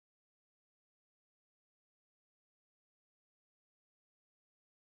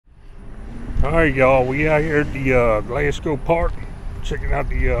Alright y'all, we out here at the Glasgow Park checking out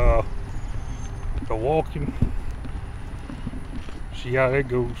the walking. See how that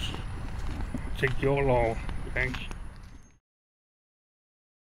goes. Take you all along. Thanks.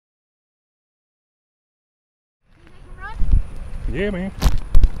 Yeah, man.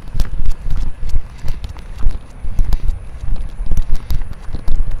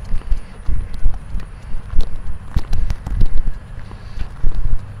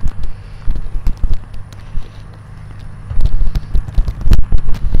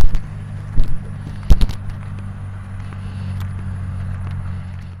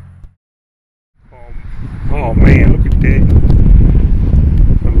 Oh man, look at that.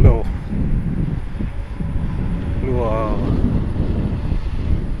 A little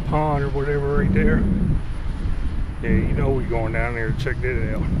pond or whatever right there. Yeah, you know we're going down there to check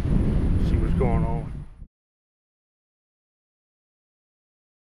that out. See what's going on.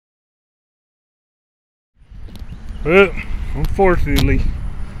 Well, unfortunately,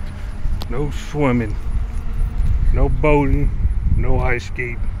 no swimming, no boating, no ice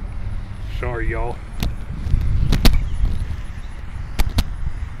skating. Sorry, y'all.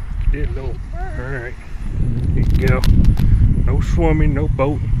 Get low. Alright. Here you go. No swimming, no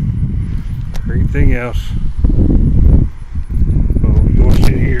boating, or anything else. So we're going to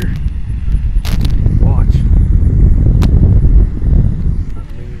sit here. Watch.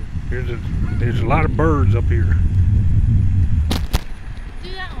 There's a lot of birds up here.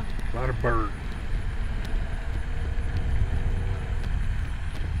 Do that one. A lot of birds.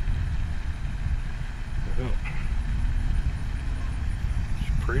 Oh. It's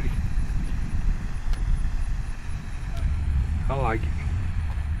pretty. I like it.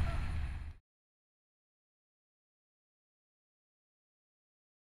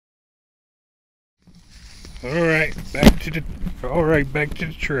 Alright, back to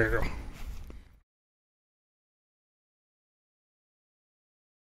the trail.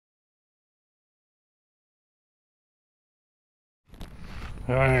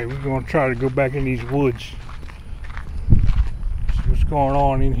 Alright, we're gonna try to go back in these woods. See what's going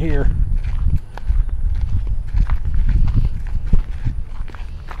on in here.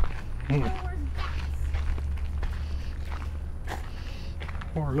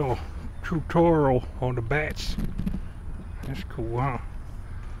 Or a little tutorial on the bats. That's cool, huh?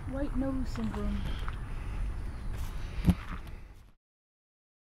 White nose syndrome.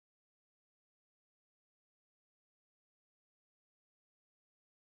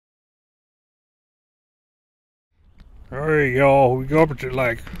 Alright y'all, we go up to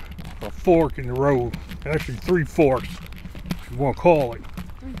like a fork in the road. Actually 3 forks, if you want to call it.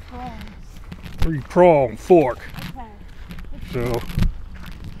 3 prongs. 3-prong fork. Okay. So This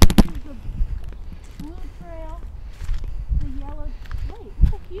is the blue trail, the yellow. Wait, I'm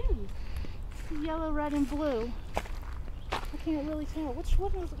confused. The yellow, red, and blue. I can't really tell. Which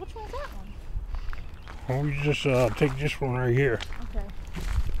one's that one? why don't we just take this one right here. Okay.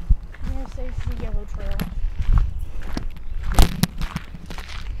 I'm gonna say it's the yellow trail.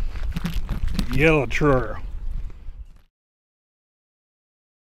 Yellow trail.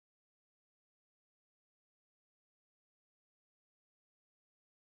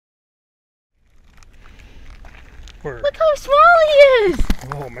 Where? Look how small he is!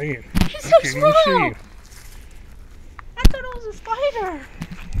 Oh man. He's so small! I thought it was a spider.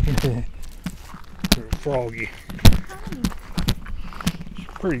 Froggy. Tiny. It's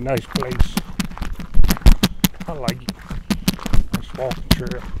a pretty nice place. I like it. Nice walking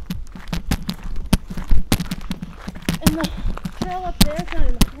trail. And the trail up there, it's not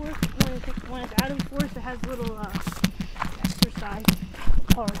in the forest. When it's out of the forest, it has little exercise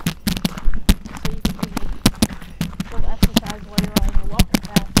parts. So you can do a little exercise while you're on your walking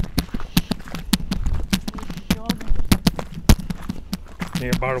path.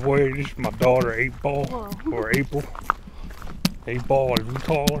 Yeah, by the way, this is my daughter, 8-Ball, Whoa. or April. 8-Ball, as we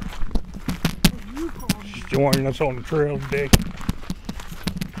call her. What do you call them? She's joining us on the trail today.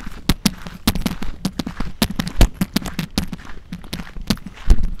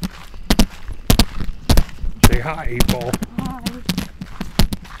 Say hi, 8-Ball. Hi.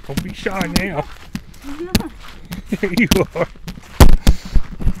 Don't be shy now. I'm not. There you are.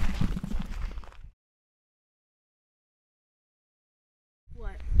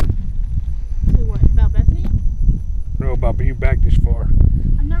 What? Say what? About Bethany? I don't know about being back this far.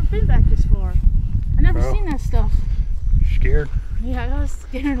 I've never been back this far. I've never Well. seen that stuff. You scared? Yeah, I was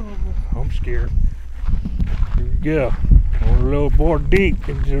scared a little bit. I'm scared. Here we go. We're a little more deep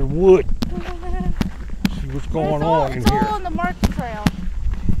into the wood. See what's going on in It's here. all on the marked trail.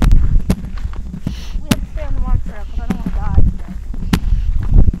 We have to stay on the marked trail because I don't want to die today.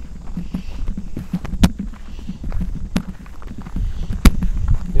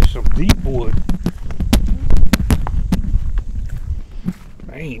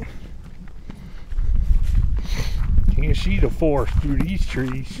 Man. Can't see the forest through these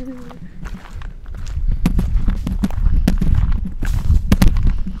trees.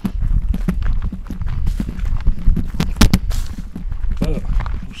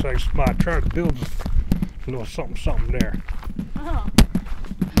 Looks like somebody tried to build a little something there. Oh.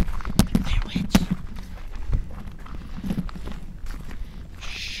 They're witch.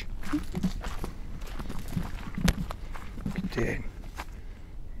 Shh. Look at that.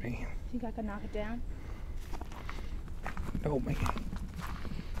 Man. Think I can knock it down? No, man.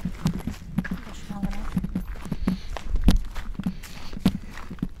 That's strong enough.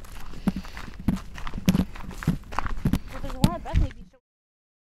 Well, there's one that may be so.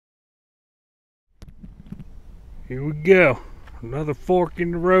 Here we go. Another fork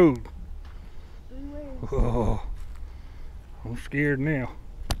in the road. 3 ways. Oh, I'm scared now.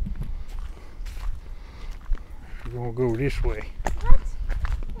 We're gonna go this way. What?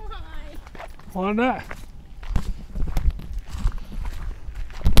 Why? Why not?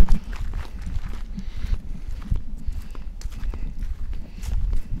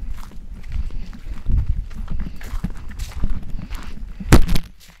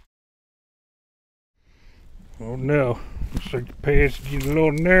 Oh no, looks like the path's getting a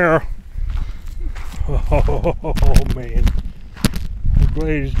little narrow. Oh man, I'm glad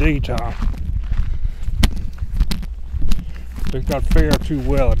it's daytime. They got fare too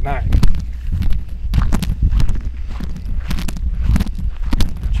well at night.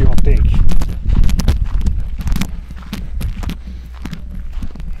 What y'all think?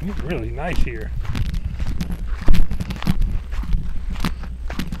 It's really nice here.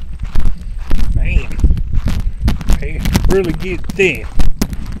 Man. Really get thin.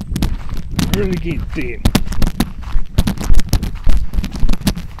 Really get thin.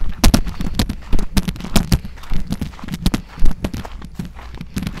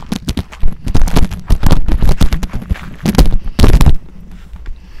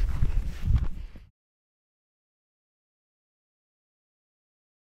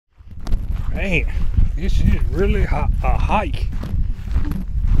 Man, this is really a hike.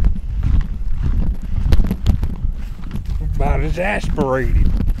 About as aspirated,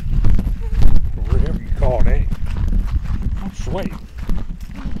 or whatever you call that. I'm sweating.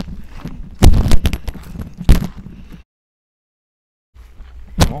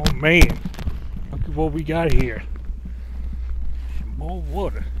 Oh man, look at what we got here. Some more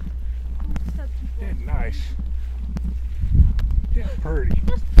water. That's nice. That's pretty.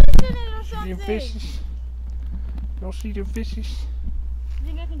 Just fish in it or See them something. fishes? Y'all see them fishes? You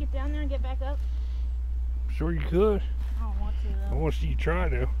think I can get down there and get back up? Sure you could. I don't want to I though. want to see you try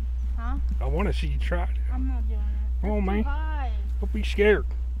to. Huh? I want to see you try to. I'm not doing it. Come on, man. Too high. Don't be scared.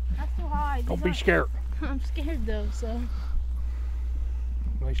 That's too high. Don't be scared. I'm scared though, so.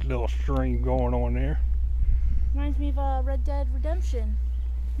 Nice little stream going on there. Reminds me of Red Dead Redemption.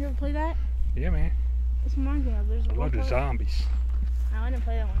 You ever play that? Yeah, man. It's reminds me of. There's I a love the part- zombies. No, I didn't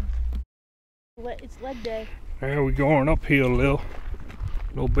play that one. It's leg day. There we going uphill a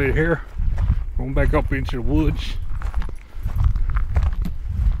little bit here. Going back up into the woods.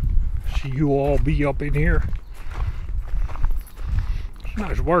 See you all be up in here. It's a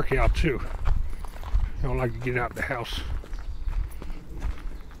nice workout too. I don't like to get out the house.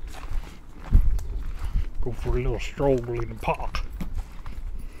 Go for a little stroll in the park.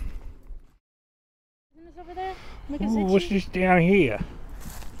 Isn't this over there? Make Ooh, what's this down here?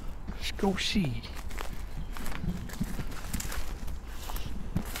 Let's go see.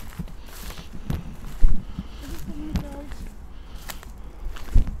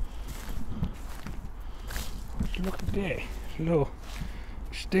 Look at that. A little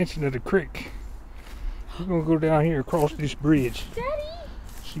extension of the creek. We're gonna go down here across this bridge. Daddy?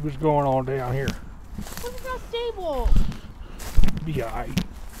 See what's going on down here. This is not stable. Be alright.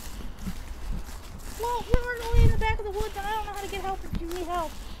 Well, we're only in the back of the woods and I don't know how to get help if you need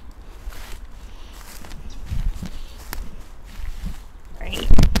help. Man.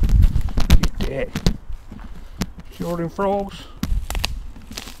 Get that. See all them frogs?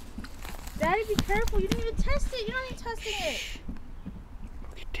 Daddy, be careful. You didn't even test it. You're not even testing it. Shh.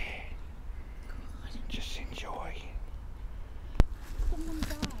 Look at that. Just enjoy. Someone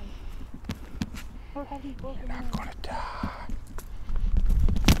die. Or have you broken You're not gonna die.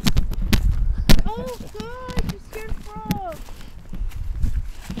 Oh God, you scared frog.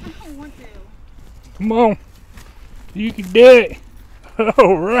 I don't want to. Come on. You can do it.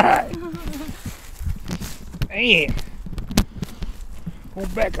 Alright. Man. Go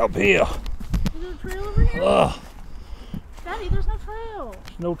back up here. Is there a trail over here? Daddy, there's no trail.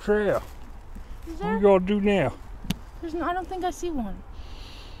 There's no trail. Is What there? we gonna do now? There's no, I don't think I see one.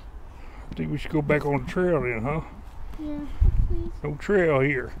 I think we should go back on the trail then, huh? Yeah, please. No trail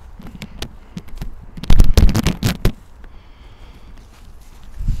here.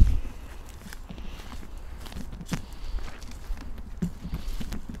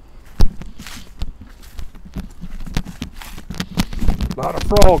 A lot of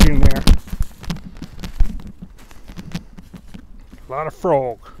frog in there. A lot of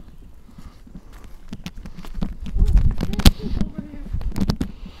frog.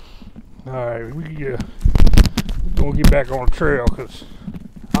 Alright, we're gonna get back on the trail because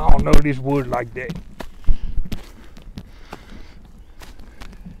I don't know this wood like that.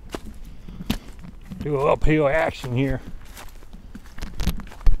 Do an uphill action here.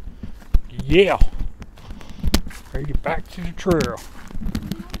 Yeah. Ready to get back to the trail.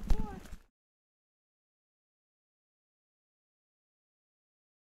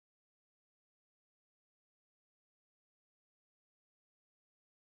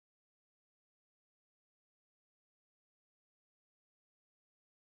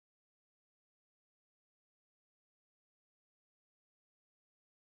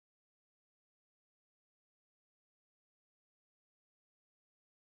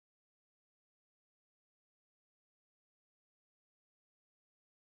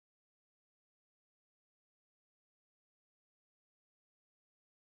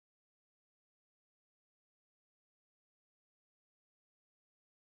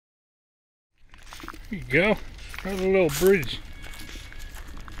 Here you go. Another little bridge.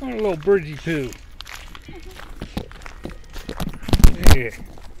 Another little bridgey too. Yeah.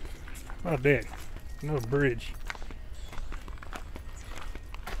 How about that? Another bridge.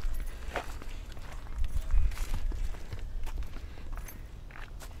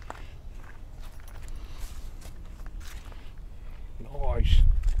 Nice.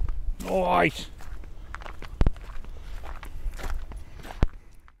 Nice.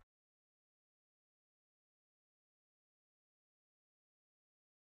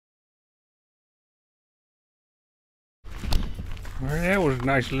 Well, that was a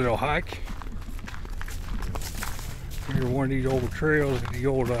nice little hike. Here's one of these old trails at the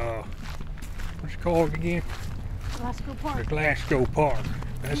old, what's it called again? Glasgow Park. The Glasgow Park.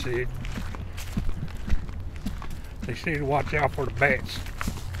 That's it. They say to watch out for the bats.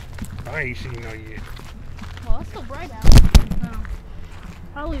 I ain't seen none yet. Well, it's still bright out.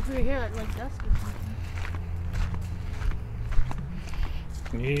 Probably if we were here at like dusk or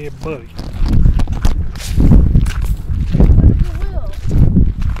something. Yeah, buddy.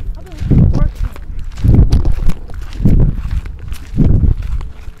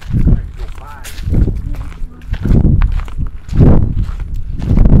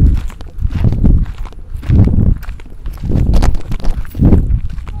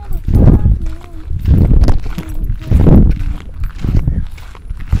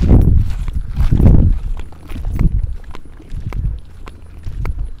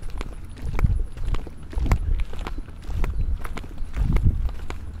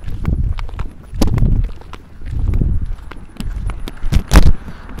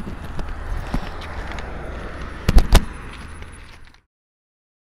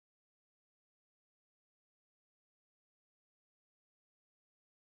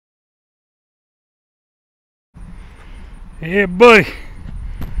 Yeah, buddy.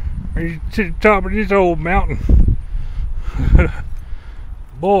 Ready to the top of this old mountain.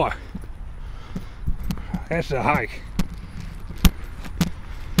 Boy, that's a hike.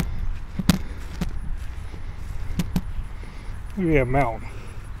 Look at that mountain.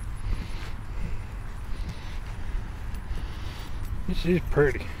 This is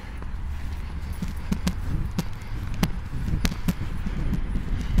pretty.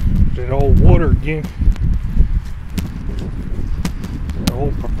 That old water again. The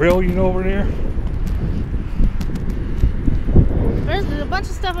old pavilion over there. There's a bunch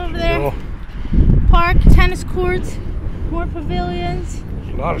of stuff over there. Park, tennis courts, more pavilions.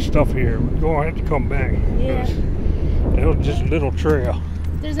 There's a lot of stuff here. We're going to have to come back. Yeah. That was just a little trail.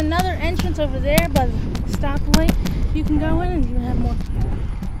 There's another entrance over there by the stoplight. You can go in and you have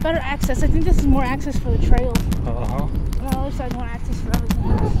better access. I think this is more access for the trails. Uh-huh. On the other side, more access for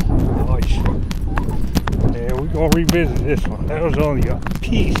everything else. Nice. Yeah, we're going to revisit this one. That was only a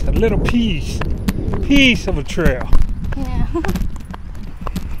little piece of a trail. Yeah.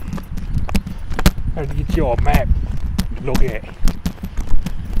 I have to get you all a map to look at.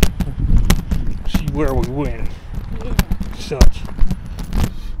 See where we went. Yeah. Such.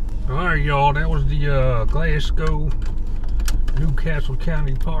 Alright, y'all, that was the Glasgow, Newcastle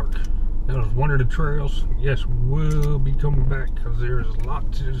County Park. That was one of the trails. Yes, we'll be coming back because there's a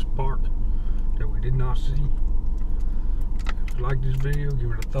lot to this park that we did not see. If you like this video,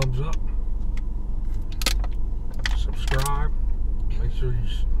 give it a thumbs up. subscribe. Make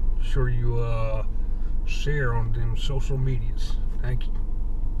sure you share on them social medias. Thank you.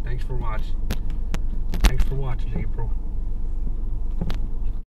 Thanks for watching. Thanks for watching, April.